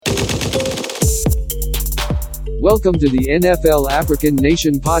Welcome to the NFL African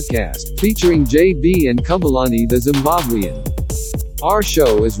Nation podcast, featuring JB and Kumbulani the Zimbabwean. Our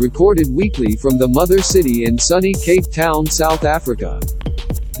show is recorded weekly from the mother city in sunny Cape Town, South Africa.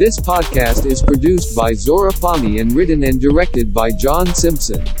 This podcast is produced by Zora Fami and written and directed by John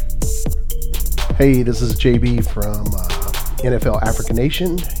Simpson. Hey, this is JB from NFL African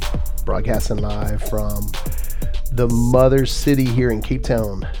Nation, broadcasting live from the mother city here in Cape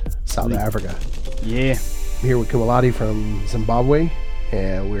Town, South Africa. Yeah. I'm here with Kumbulani from Zimbabwe,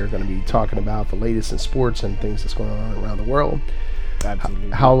 and we're going to be talking about the latest in sports and things that's going on around the world.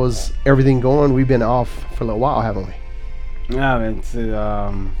 Absolutely. How was everything going? We've been off for a little while, haven't we? Yeah, it's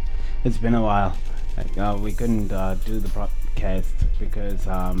been a while. We couldn't do the broadcast because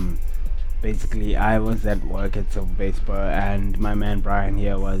basically I was at work at Silver Bay Spur, and my man Brian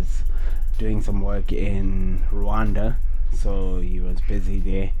here was doing some work in Rwanda, so he was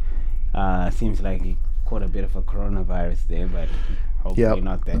busy there. Seems like he caught a bit of a coronavirus there, but hopefully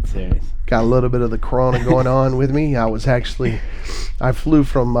not that serious. Got a little bit of the corona going on with me. I flew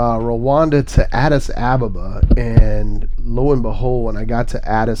from Rwanda to Addis Ababa, and lo and behold, when I got to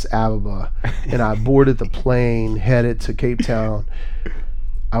Addis Ababa and I boarded the plane headed to Cape Town,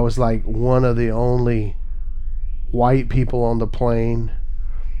 I was like one of the only white people on the plane,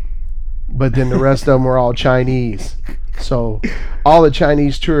 but then the rest of them were all Chinese. So all the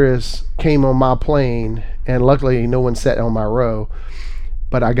Chinese tourists came on my plane, and luckily no one sat on my row,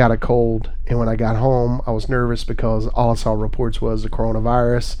 but I got a cold. And when I got home, I was nervous because all I saw reports was the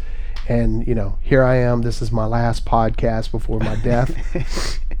coronavirus. And, here I am. This is my last podcast before my death.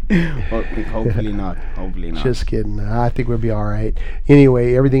 Hopefully not. Hopefully not. Just kidding. I think we'll be all right.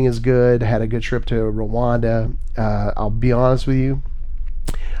 Anyway, everything is good. I had a good trip to Rwanda. I'll be honest with you.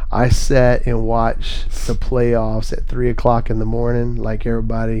 I sat and watched the playoffs at 3 o'clock in the morning like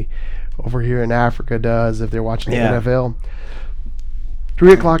everybody over here in Africa does if they're watching the NFL.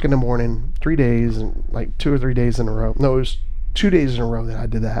 3 o'clock in the morning, 3 days, like 2 or 3 days in a row. No, it was 2 days in a row that I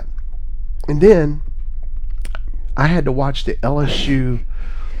did that. And then I had to watch the LSU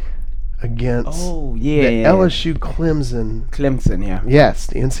against LSU Clemson. Clemson, yeah. Yes,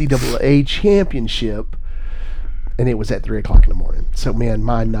 the NCAA championship. And it was at 3 o'clock in the morning. So, man,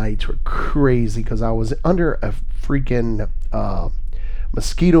 my nights were crazy because I was under a freaking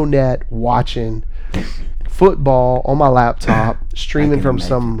mosquito net watching football on my laptop, streaming from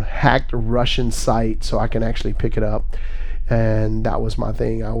some hacked Russian site so I can actually pick it up. And that was my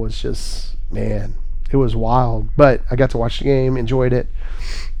thing. I was just, man, it was wild. But I got to watch the game, enjoyed it,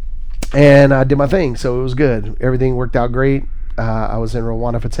 and I did my thing. So it was good. Everything worked out great. I was in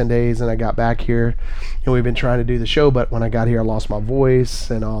Rwanda for 10 days, and I got back here, and we've been trying to do the show, but when I got here, I lost my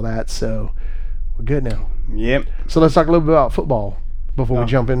voice and all that, so we're good now. Yep. So let's talk a little bit about football before we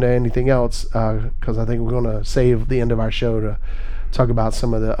jump into anything else, because I think we're going to save the end of our show to talk about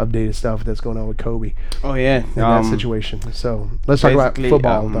some of the updated stuff that's going on with Kobe. Oh, yeah. In that situation. So let's talk about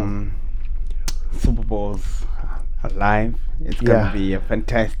football, though. Super Bowl's alive. It's going to be a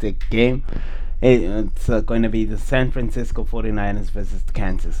fantastic game. It's going to be the San Francisco 49ers versus the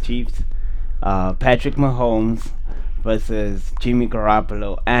Kansas Chiefs. Patrick Mahomes versus Jimmy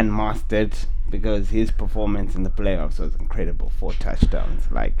Garoppolo and Mostert, because his performance in the playoffs was incredible. 4 touchdowns.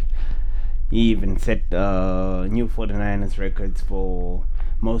 He even set new 49ers records for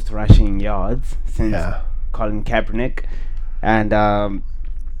most rushing yards since Colin Kaepernick. And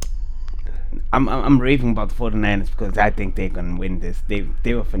I'm raving about the 49ers because I think they're going to win this.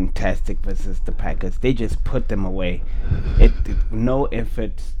 They were fantastic versus the Packers. They just put them away. No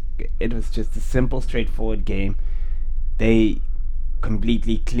effort. It was just a simple, straightforward game. They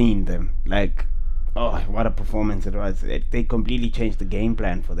completely cleaned them. What a performance it was. They completely changed the game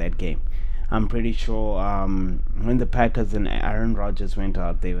plan for that game. I'm pretty sure when the Packers and Aaron Rodgers went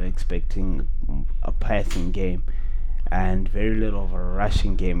out, they were expecting a passing game and very little of a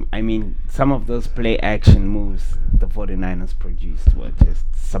rushing game. I mean, some of those play action moves the 49ers produced were just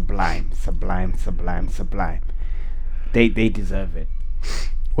sublime. They deserve it.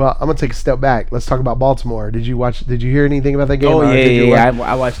 Well, I'm going to take a step back. Let's talk about Baltimore. Did you hear anything about that game? Oh, yeah.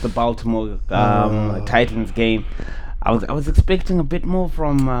 I watched the Baltimore Titans game. I was expecting a bit more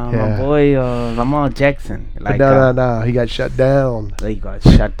from my boy Lamar Jackson. No. He got shut down.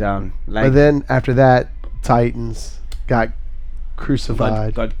 But then after that, Titans got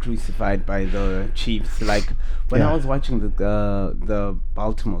crucified. Got crucified by the Chiefs. When I was watching the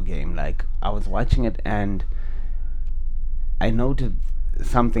Baltimore game, I was watching it and I noted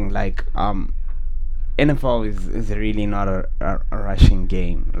something NFL is really not a rushing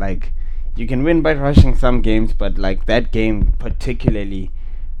game. You can win by rushing some games, but that game particularly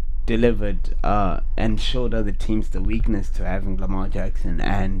delivered and showed other teams the weakness to having Lamar Jackson,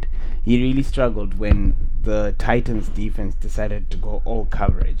 and he really struggled when the Titans defense decided to go all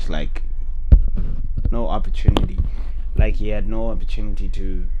coverage, like no opportunity, like he had no opportunity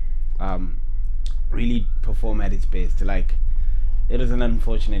to really perform at his best. Like it was an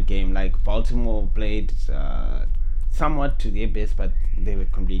unfortunate game. Like Baltimore played somewhat to their best, but they were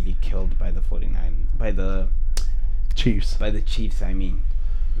completely killed by the 49 Chiefs. by the Chiefs. I mean,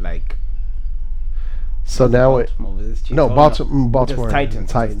 like So now Baltimore versus Chiefs. no, Oh, Baltimore it was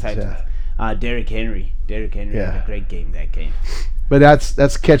Titans. Titans, Yeah. Derrick Henry Yeah. had a great game that game. But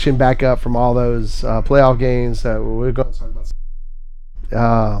that's catching back up from all those playoff games that we're going to talk about.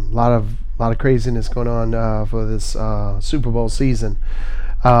 A lot of craziness going on for this Super Bowl season.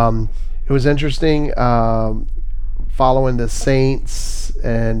 It was interesting following the Saints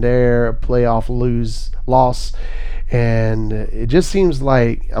and their playoff loss, and it just seems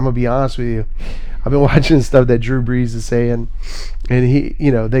like, I'm gonna be honest with you, I've been watching stuff that Drew Brees is saying, and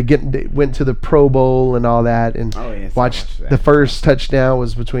they went to the Pro Bowl and all that, and watched the first touchdown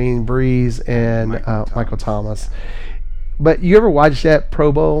was between Brees and Michael Thomas. But you ever watch that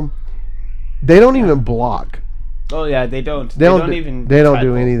Pro Bowl? They don't even block. Oh yeah, they don't. They don't do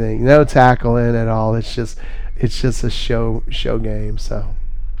tackle. anything. No tackling at all. It's just a show game. So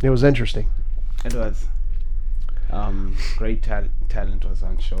it was interesting. It was. Great talent was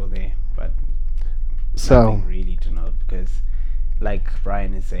on show there, but nothing really to note because, like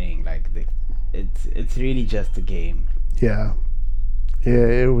Brian is saying, like it's really just a game. Yeah,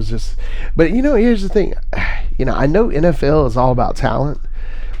 it was just. But here's the thing. I know NFL is all about talent,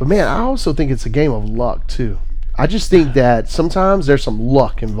 but man, I also think it's a game of luck too. I just think that sometimes there's some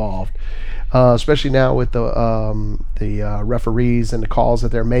luck involved, especially now with the referees and the calls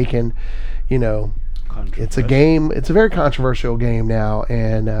that they're making. It's a game. It's a very controversial game now,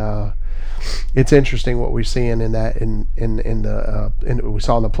 and it's interesting what we're seeing in that in we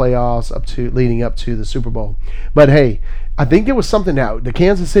saw in the playoffs leading up to the Super Bowl. But hey, I think there was something that the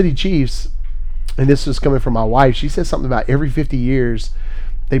Kansas City Chiefs, and this was coming from my wife. She said something about every 50 years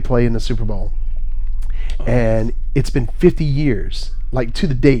they play in the Super Bowl. And it's been 50 years, like to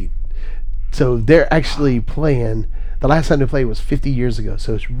the date. So they're actually playing. The last time they played was 50 years ago.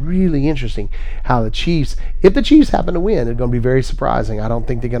 So it's really interesting how the Chiefs, if the Chiefs happen to win, it's going to be very surprising. I don't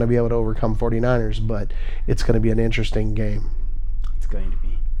think they're going to be able to overcome 49ers, but it's going to be an interesting game. It's going to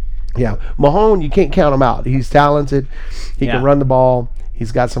be. Yeah. Mahomes, you can't count him out. He's talented. He can run the ball.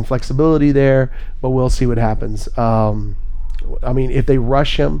 He's got some flexibility there, but we'll see what happens. If they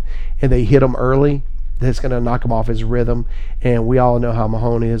rush him and they hit him early, that's going to knock him off his rhythm. And we all know how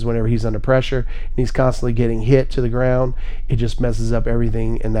Mahomes is whenever he's under pressure and he's constantly getting hit to the ground. It just messes up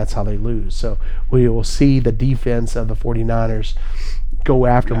everything, and that's how they lose. So we will see the defense of the 49ers go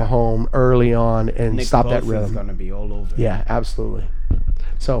after Mahomes early on and Nick stop that Bosa's rhythm. Going to be all over. Yeah, absolutely.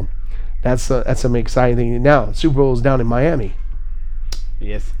 So that's some exciting thing. Now, Super Bowl is down in Miami.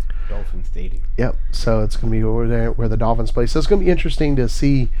 Yes, Dolphin Stadium. Yep. So it's going to be over there where the Dolphins play. So it's going to be interesting to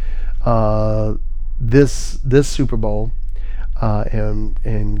see this Super Bowl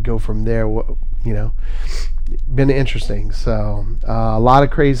and go from there. Been interesting. So a lot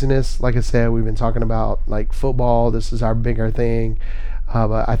of craziness. Like I said, we've been talking about like football. This is our bigger thing.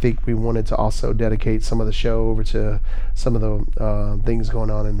 But I think we wanted to also dedicate some of the show over to some of the things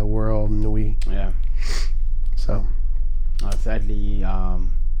going on in the world, and So. Sadly,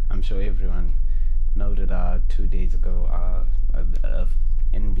 I'm sure everyone noted 2 days ago,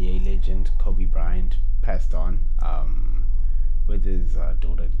 NBA legend Kobe Bryant passed on with his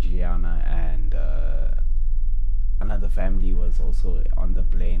daughter Gianna, and another family was also on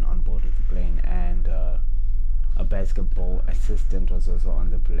board of the plane, and a basketball assistant was also on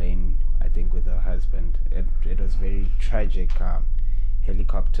the plane, I think with her husband. It was very tragic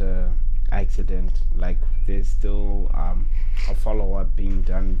helicopter accident. Like there's still a follow-up being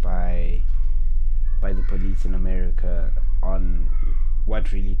done by the police in America on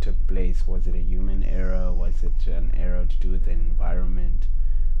what really took place. Was it a human error? Was it an error to do with the environment?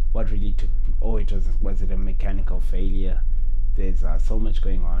 What really took, was it a mechanical failure? There's so much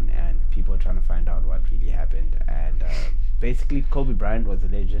going on, and people are trying to find out what really happened. And basically, Kobe Bryant was a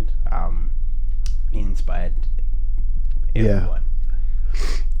legend. He inspired everyone.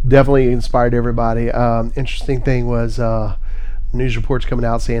 Definitely inspired everybody. Interesting thing was news reports coming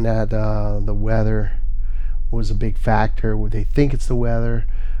out saying that the weather was a big factor. They think it's the weather.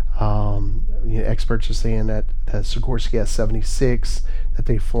 Experts are saying that Sikorsky S-76 that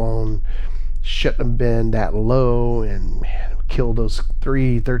they've flown shouldn't have been that low, and man, killed those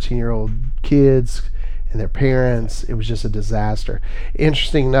 3 13-year-old kids and their parents. It was just a disaster.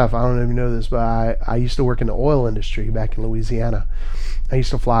 Interesting enough, I don't know if you know this, but I used to work in the oil industry back in Louisiana. I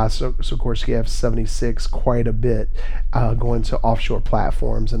used to fly Sikorsky F-76 quite a bit, going to offshore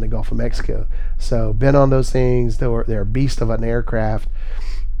platforms in the Gulf of Mexico. So been on those things. They're a beast of an aircraft,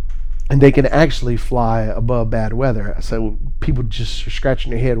 and they can actually fly above bad weather. So people just are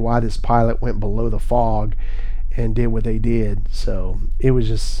scratching their head why this pilot went below the fog and did what they did. So it was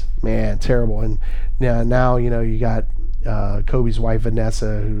just, man, terrible. And now you got Kobe's wife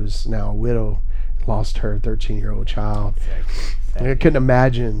Vanessa, who's now a widow, lost her 13-year-old child. I couldn't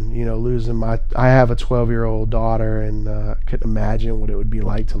imagine, losing I have a 12-year-old daughter, and couldn't imagine what it would be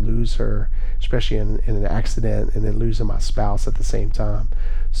like to lose her, especially in an accident, and then losing my spouse at the same time.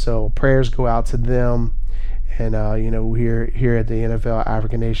 So prayers go out to them. And here at the NFL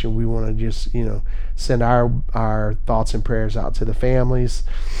African Nation, we want to just send our thoughts and prayers out to the families,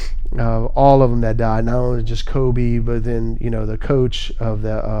 all of them that died. Not only just Kobe, but then the coach of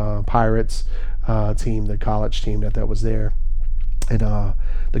the Pirates team, the college team that was there, and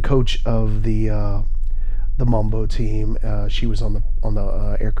the coach of the Mumbo team. She was on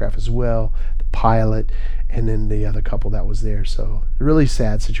the aircraft as well. The pilot, and then the other couple that was there. So really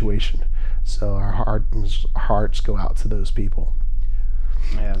sad situation. So our hearts go out to those people.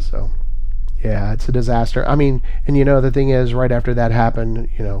 Yeah. So, yeah, it's a disaster. I mean, and the thing is, right after that happened,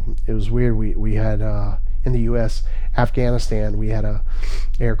 it was weird. We had in the U.S., Afghanistan, we had a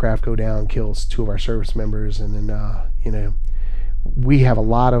aircraft go down, kills 2 of our service members, and then we have a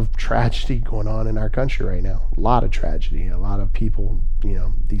lot of tragedy going on in our country right now. A lot of tragedy. A lot of people.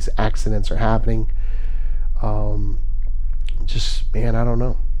 These accidents are happening. Just, man, I don't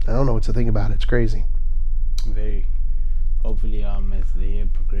know what to think about it. It's crazy. Very. Hopefully, as the year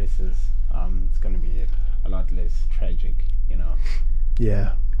progresses, it's going to be a lot less tragic.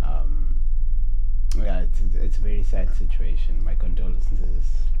 Yeah. Yeah, it's a very sad situation. My condolences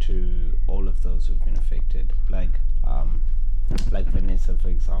to all of those who've been affected. Like Vanessa, for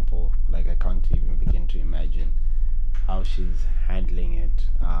example. I can't even begin to imagine how she's handling it.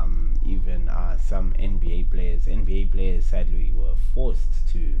 Even some NBA players sadly were forced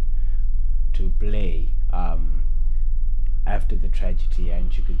to play after the tragedy,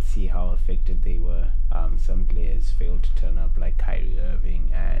 and you could see how affected they were. Some players failed to turn up, like Kyrie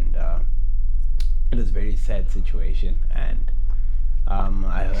Irving, and it was a very sad situation. And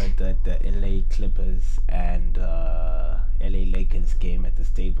I heard that the LA Clippers and LA Lakers game at the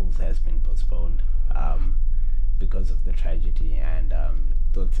Staples has been postponed because of the tragedy, and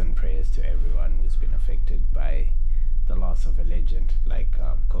thoughts and prayers to everyone who's been affected by the loss of a legend like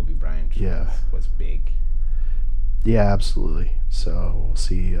Kobe Bryant. Was big. Yeah, absolutely. So we'll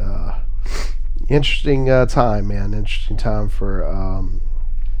see. Interesting time, man. Interesting time for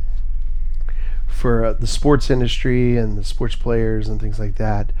the sports industry and the sports players and things like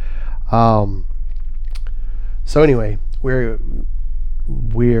that. So anyway, we're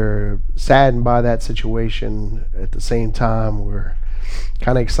saddened by that situation. At the same time, we're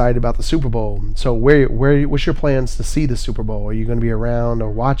kind of excited about the Super Bowl. So what's your plans to see the Super Bowl? Are you going to be around or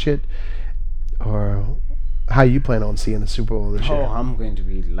watch it, or how you plan on seeing the Super Bowl this year? I'm going to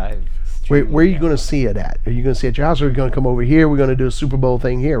be live. Where are you going to see it at? Are you going to see it at your house, or are you going to come over here? We're going to do a Super Bowl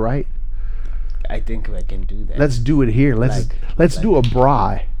thing here, right? I think I can do that. Let's do it here. Let's do a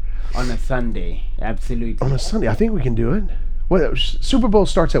braai on a Sunday. Absolutely. On a Sunday, I think we can do it. What Super Bowl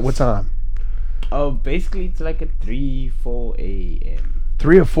starts at what time? Oh, basically it's like at 3-4 a.m.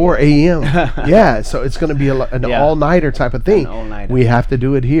 3 or 4 a.m. Yeah, so it's going to be an all-nighter type of thing. An all-nighter. We have to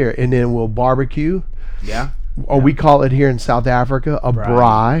do it here, and then we'll barbecue. Yeah. Or we call it here in South Africa a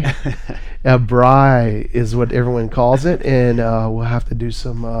braai. A braai is what everyone calls it, and we'll have to do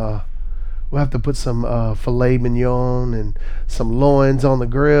some. We'll have to put some filet mignon and some loins on the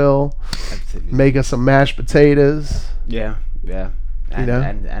grill. Absolutely. Make us some mashed potatoes. Yeah.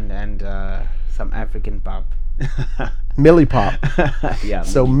 And some African pop. Millie Pop. Yeah.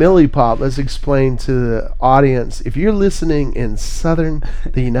 So Millie Pop, let's explain to the audience. If you're listening in South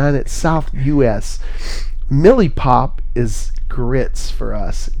U.S., Millie Pop is grits for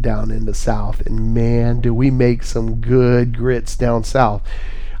us down in the South. And man, do we make some good grits down South.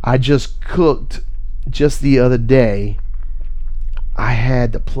 I just cooked just the other day. I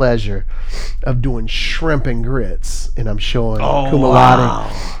had the pleasure of doing shrimp and grits, and I'm showing Kumalani.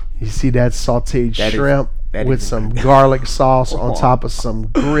 Wow. You see that sauteed shrimp with some garlic sauce on top of some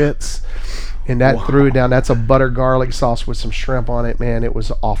grits, and that threw it down. That's a butter garlic sauce with some shrimp on it, man. It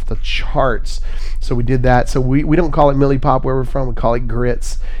was off the charts. So we did that. So we don't call it Millie Pop where we're from. We call it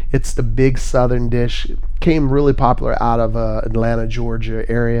grits. It's the big southern dish. It came really popular out of Atlanta, Georgia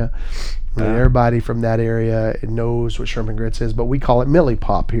area. And everybody from that area knows what shrimp and grits is, but we call it Millie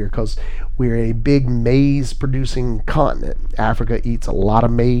Pop here because we're a big maize-producing continent. Africa eats a lot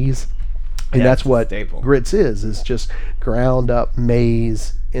of maize, and that's what staple. Grits is. It's just ground up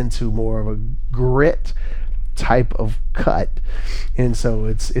maize into more of a grit type of cut, and so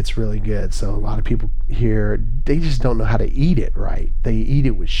it's really good. So a lot of people here, they just don't know how to eat it right. They eat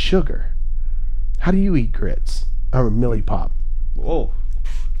it with sugar. How do you eat grits? Millie Pop. Oh,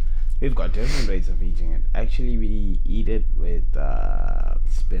 we've got different ways of eating it. Actually, we eat it with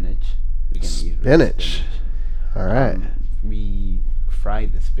spinach. We can eat it with Spinach. All right. We fry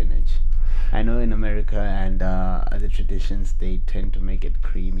the spinach. I know in America and other traditions they tend to make it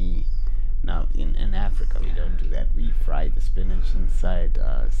creamy. Now in Africa we don't do that. We fry the spinach inside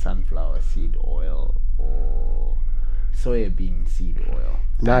sunflower seed oil or soybean seed oil.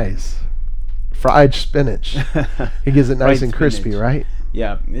 Nice. Fried spinach. It gives it nice Fried and crispy, spinach. right?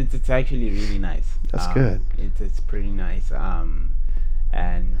 Yeah, it's actually really nice. That's good. It's pretty nice. And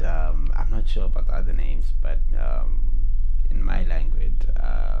I'm not sure about the other names, but in my language,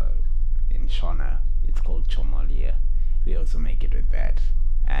 in Shona, it's called chomolia. We also make it with that,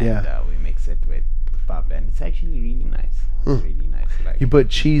 and we mix it with pop, and it's actually really nice. It's really nice. Like You put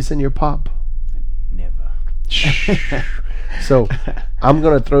cheese in your pop? never. So I'm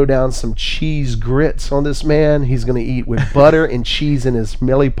going to throw down some cheese grits on this man. He's going to eat with butter and cheese in his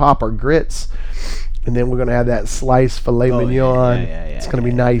Millie Pop or grits. And then we're going to have that sliced filet mignon. It's going to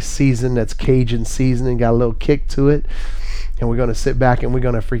be nice seasoned. That's Cajun seasoning. Got a little kick to it. And we're going to sit back and we're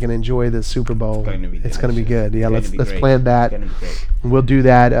going to freaking enjoy the Super Bowl. It's going to be good. Yeah, let's great. plan that. It's going to be great. We'll do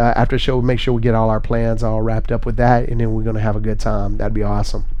that after the show. We'll make sure we get all our plans all wrapped up with that. And then we're going to have a good time. That'd be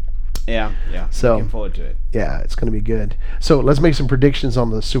awesome. Yeah. So, looking forward to it. Yeah, it's going to be good. So let's make some predictions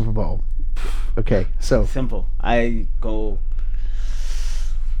on the Super Bowl. Okay, so. Simple. I go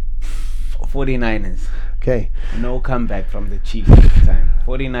 49ers. Okay. No comeback from the Chiefs this time.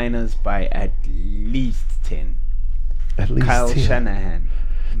 49ers by at least 10. At least Kyle 10. Shanahan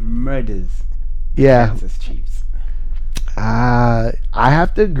murders Yeah. Kansas Chiefs. I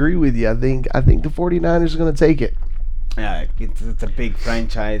have to agree with you. I think the 49ers are going to take it. Yeah, it's a big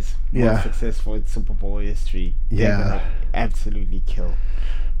franchise. Most successful in Super Bowl history. They're gonna absolutely kill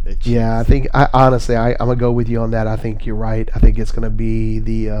the Chiefs. Yeah, I think honestly, I'm gonna go with you on that. I think you're right. I think it's gonna be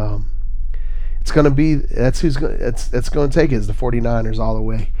that's who's going to take it is the 49ers all the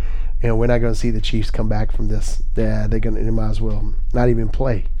way, and we're not gonna see the Chiefs come back from this. Yeah, they might as well not even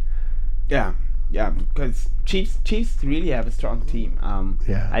play. Yeah, because Chiefs really have a strong team.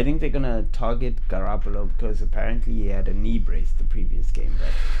 I think they're gonna target Garoppolo because apparently he had a knee brace the previous game.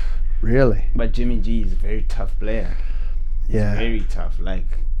 Really? But Jimmy G is a very tough player. He's very tough. That's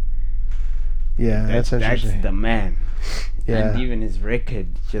interesting. That's the man. Yeah. And even his record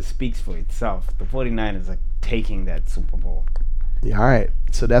just speaks for itself. The 49ers are taking that Super Bowl. Yeah, all right.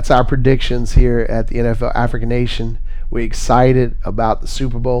 So that's our predictions here at the NFL African Nation. We're excited about the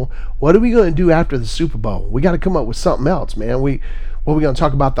Super Bowl. What are we going to do after the Super Bowl? We got to come up with something else, man. What are we going to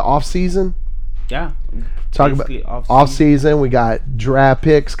talk about the off season? Yeah. Talk about off season. We got draft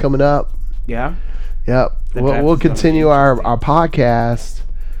picks coming up. Yeah. Yep. We'll continue our podcast.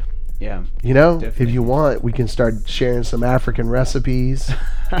 Yeah. If you want, we can start sharing some African recipes.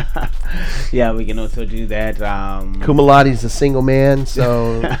 Yeah, we can also do that. Kumalati's a single man,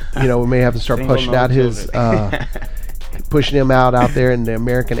 so we may have to start pushing out his pushing him out there in the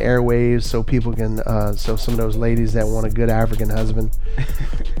American airwaves so people can so some of those ladies that want a good African husband.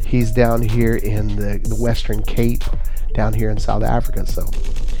 He's down here in the Western Cape, down here in South Africa, so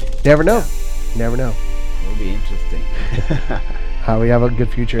never know. It'll be interesting. We have a good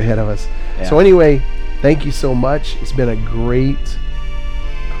future ahead of us. Yeah. So anyway, thank you so much. It's been a great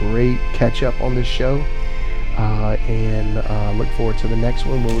catch up on this show, and look forward to the next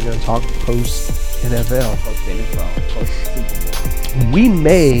one where we're going to talk post NFL. Post Super Bowl. We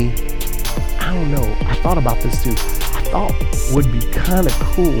may, I don't know, I thought about this too. I thought would be kind of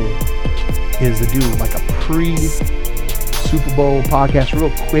cool is to do like a pre-Super Bowl podcast real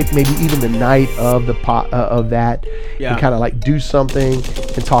quick, maybe even the night of the of that, and kind of like do something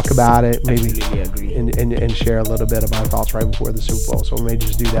and talk about it, maybe and share a little bit of our thoughts right before the Super Bowl. So we may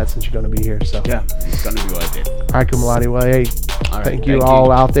just do that since you're going to be here. So yeah, it's going to be worth it. All right, Kumalati. Well, hey, thank you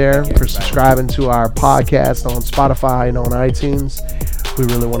all out there for subscribing to our podcast on Spotify and on iTunes. We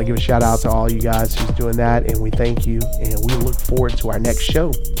really want to give a shout out to all you guys who's doing that, and we thank you, and we look forward to our next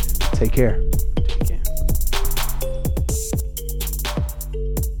show. Take care.